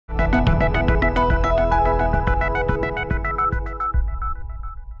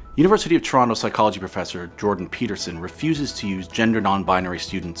University of Toronto psychology professor Jordan Peterson refuses to use gender non-binary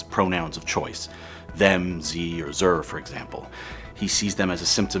students' pronouns of choice, them, ze, or zer, for example. He sees them as a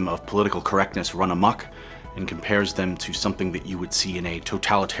symptom of political correctness run amok and compares them to something that you would see in a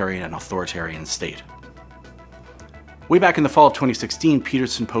totalitarian and authoritarian state. Way back in the fall of 2016,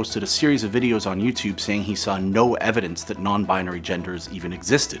 Peterson posted a series of videos on YouTube saying he saw no evidence that non-binary genders even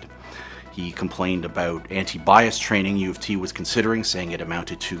existed. He complained about anti-bias training U of T was considering, saying it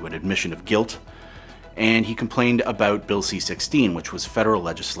amounted to an admission of guilt. And he complained about Bill C-16, which was federal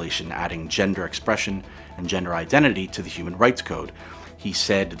legislation adding gender expression and gender identity to the Human Rights Code. He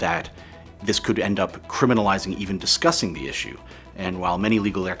said that this could end up criminalizing even discussing the issue, and while many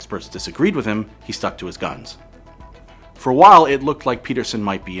legal experts disagreed with him, he stuck to his guns. For a while, it looked like Peterson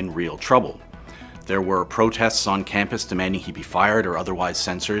might be in real trouble. There were protests on campus demanding he be fired or otherwise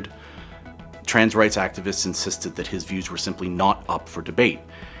censored. Trans rights activists insisted that his views were simply not up for debate,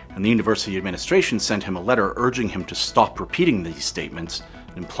 and the university administration sent him a letter urging him to stop repeating these statements,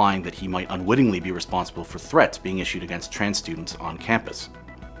 implying that he might unwittingly be responsible for threats being issued against trans students on campus.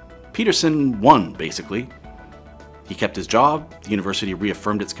 Peterson won, basically. He kept his job, the university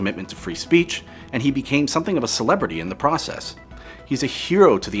reaffirmed its commitment to free speech, and he became something of a celebrity in the process. He's a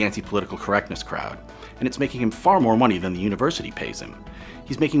hero to the anti-political correctness crowd, and it's making him far more money than the university pays him.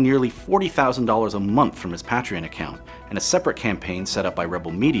 He's making nearly $40,000 a month from his Patreon account, and a separate campaign set up by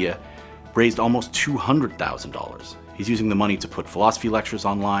Rebel Media raised almost $200,000. He's using the money to put philosophy lectures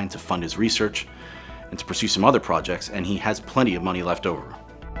online, to fund his research, and to pursue some other projects, and he has plenty of money left over.